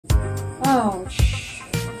Ouch!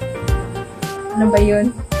 Ano ba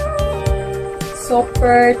yun?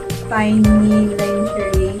 Super tiny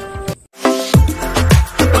lingerie.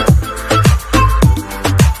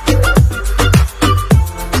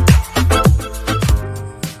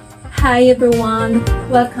 Hi everyone!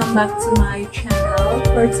 Welcome back to my channel.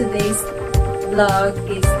 For today's vlog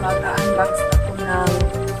is mag-unbox ako ng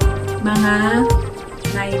mga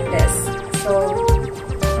nighties.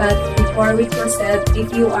 But before we proceed, if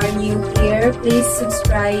you are new here, please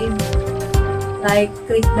subscribe, like,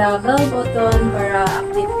 click the bell button para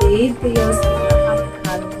updated kayo sa mga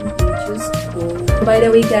upcoming videos ko. By the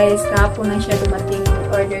way guys, kahapon na siya dumating yung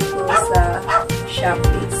order ko sa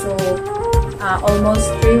Shopee. So, almost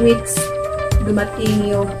 3 weeks dumating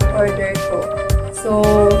yung order ko. So,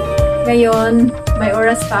 ngayon, may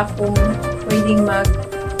oras pa akong pwedeng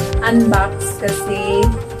mag-unbox kasi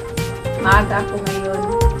maaga ako ngayon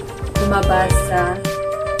lumabas sa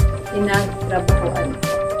pinagtrabahuan.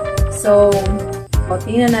 So,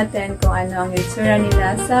 tingnan natin kung ano ang itsura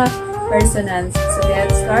nila sa personal. So, get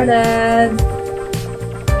started!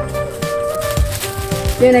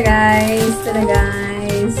 Yun na guys! Ito na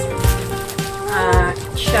guys!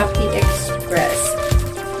 Shopee Express.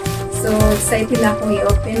 So, excited na akong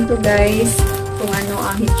i-open to guys kung ano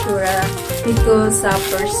ang itsura dito sa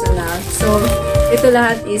personal. So, ito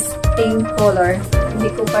lahat is pink color. Hindi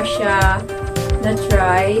ko pa siya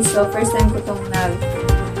na-try. So, first time ko itong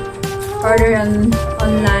nag-order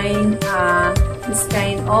online this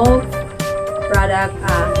kind of product,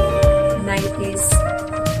 Nighties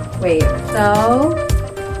wear. So,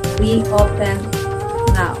 we open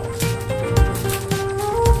now.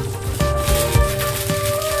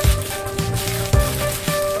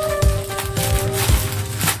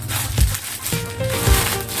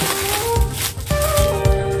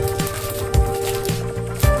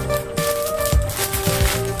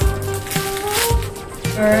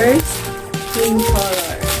 First, pink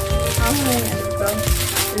color. Okay, ano ito?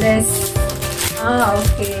 Less,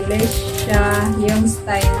 okay, less siya yung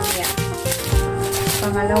style niya.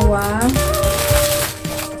 Pangalawa,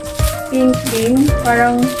 pink din.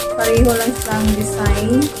 Parang pareho lang sa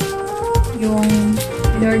design. Yung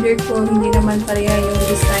in-order ko, hindi naman pareha yung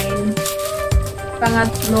design.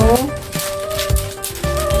 Pangatlo,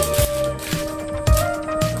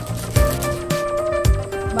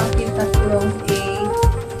 bakit tatlong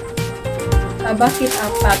bakit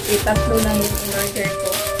apat? Tatlo lang yung in-order ko.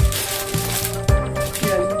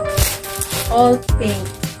 Yun. All pink.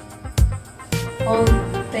 All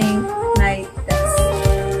pink nighties.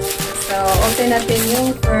 So, open natin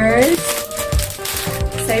yung first.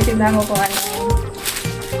 Excited na ako kung anong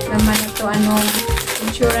naman na to, anong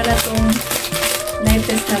itsura na tong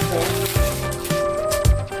nighties na to.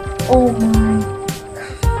 Oh my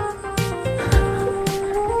God.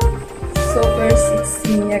 Super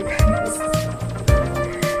sexy niya guys.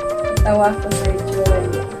 Tawa ko sa itsura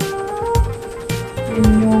niya. Yun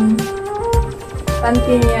yung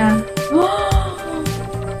panty niya.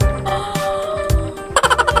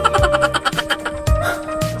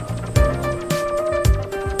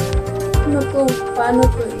 Ano to? Paano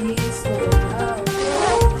to isuot?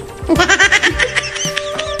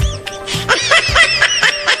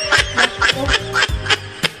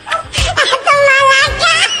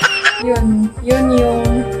 Yun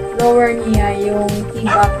yung lower niya, yung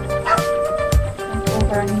tibak.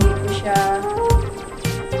 Parang hindi ko siya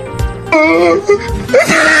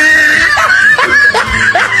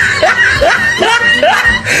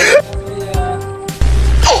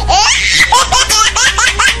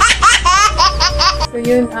so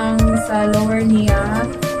yun ang sa lower niya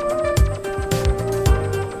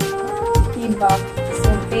tibak.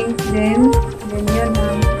 So pink din. Then yun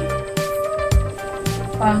ang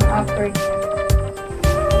pang upper niya.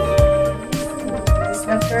 So this is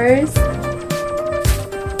the first.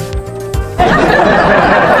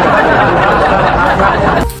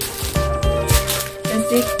 The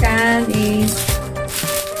second is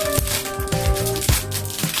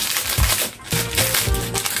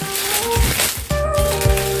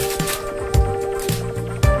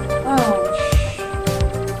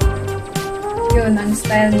yun ang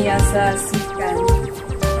style niya sa second.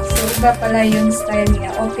 So iba pala yung style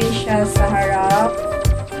niya. Open siya sa harap.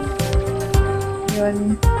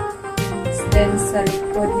 Yun. Then sa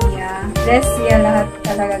likod niya. Dress siya lahat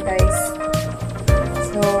talaga guys.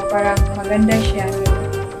 So parang maganda siya.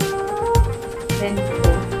 Then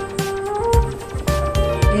ito.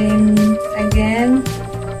 Then again.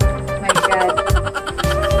 My God.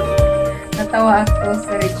 Natawa ako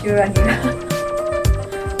sa ritsura nila.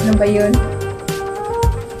 Ano ba yun?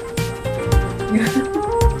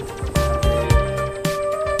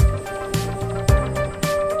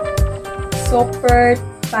 super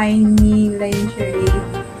tiny lingerie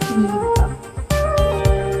bag.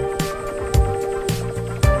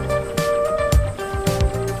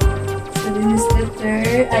 So this is the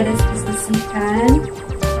third. This is the second.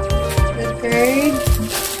 The third.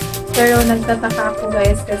 Pero nagtataka ako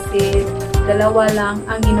guys kasi dalawa lang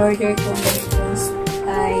ang in-order ko ganitong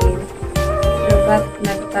style. Pero ba't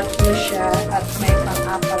nagtatlo siya at may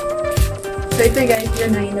pang-apat? So ito guys,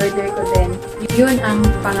 yun ang in-order ko din. Yun ang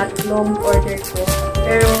pangatlong order ko.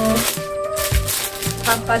 Pero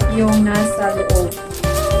apat yung nasa loob.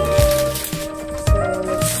 So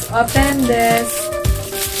let's open this.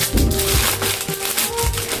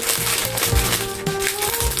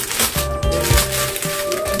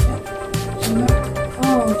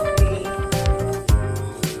 Okay.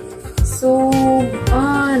 So,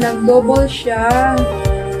 nag-double siya.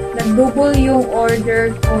 Nag-double yung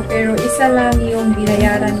order ko, pero isa lang yung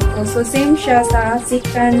binayaran ko. So, same siya sa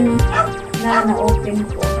second na na-open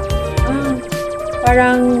ko.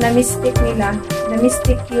 Parang na-mistake nila.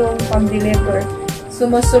 Na-mistake yung pag-deliver.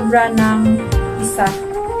 Sumusobra ng isa.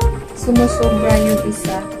 Sumusobra yung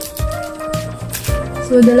isa.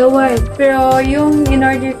 So, dalawa. Pero, yung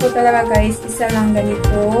in-order ko talaga guys, isa lang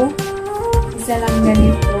ganito. Isa lang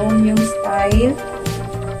ganito yung style.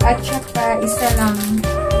 At saka, isa lang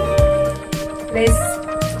less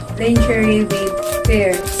lingerie with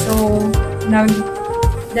pair. So,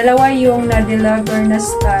 dalawa yung na-deliver na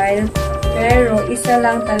style. Pero, isa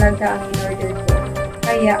lang talaga ang in-order ko.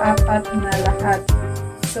 Kaya, apat na lahat.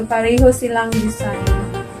 So, pareho silang design.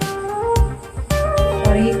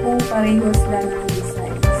 Pareho sila ng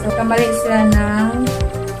design. So, kamali sila ng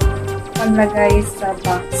paglagay sa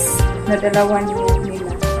box na dalawa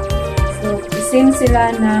nila. So, same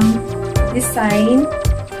sila ng design.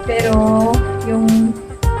 Pero, yung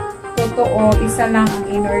totoo, isa lang ang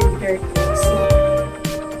in-order ko. So,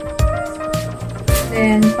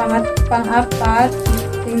 then, pang-apat,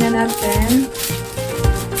 tingnan natin.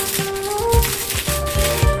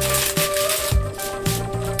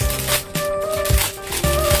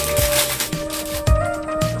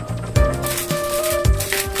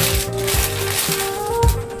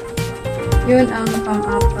 Yun ang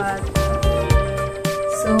pang-apat.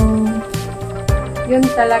 So, yun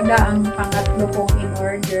talaga ang pangatlo kong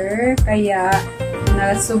in-order. Kaya,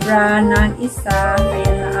 nasobra ng isa.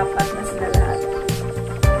 Kaya, na-apat na sila lahat.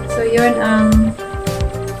 So, yun ang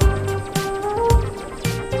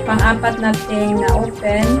pang-apat natin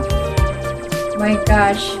na-open. My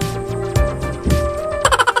gosh.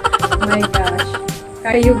 My gosh.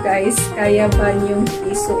 Kayo guys, kaya ba niyong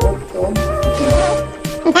isuot to?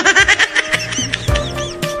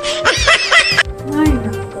 Ay,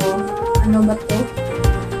 nako. Ano ba to?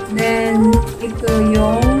 Then, ito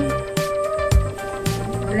yung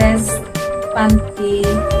less panty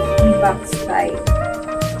back style.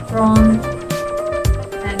 Front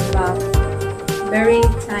and back. Very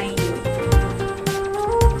tiny.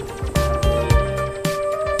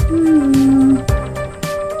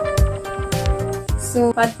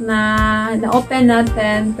 So, apat na-open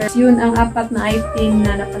natin. Pero yun ang apat na item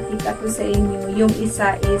na napakita ko sa inyo. Yung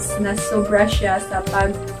isa is nasobra siya sa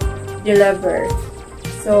pag-deliver.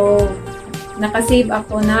 So, nakasave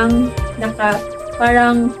ako ng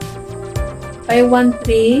parang buy 1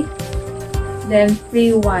 3 then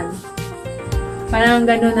free 1. Parang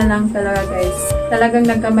gano'n na lang talaga guys. Talagang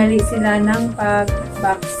nagkamali sila ng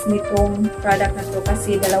pag-box nitong product na to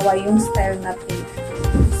kasi dalawa yung style natin.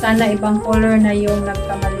 Sana ibang color na yung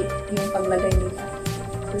nagkamali yung paglagay nila.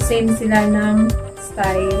 So, same sila ng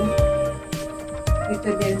style.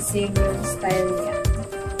 Ito din same yung style niya.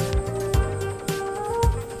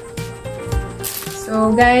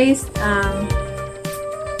 So, guys,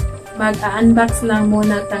 mag-unbox lang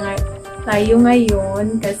muna tayo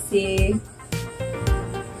ngayon kasi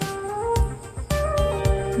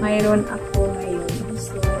mayroon ako ngayon.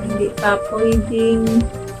 So, hindi pa pwedeng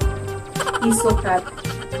isukat.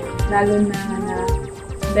 Lalo na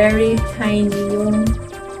very tiny yung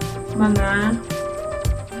mga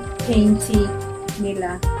painty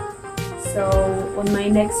nila. So, on my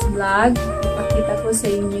next vlog, ipakita ko sa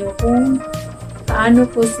inyo kung paano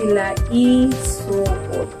ko sila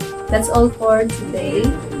isuot. That's all for today.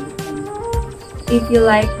 If you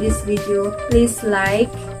like this video, please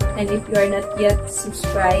like. And if you are not yet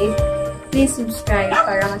subscribed, please subscribe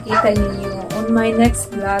para makita ninyo on my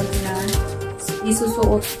next vlog na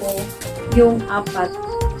isusuot ko yung apat.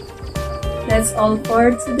 That's all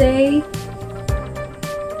for today.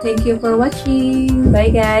 Thank you for watching.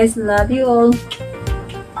 Bye guys. Love you all.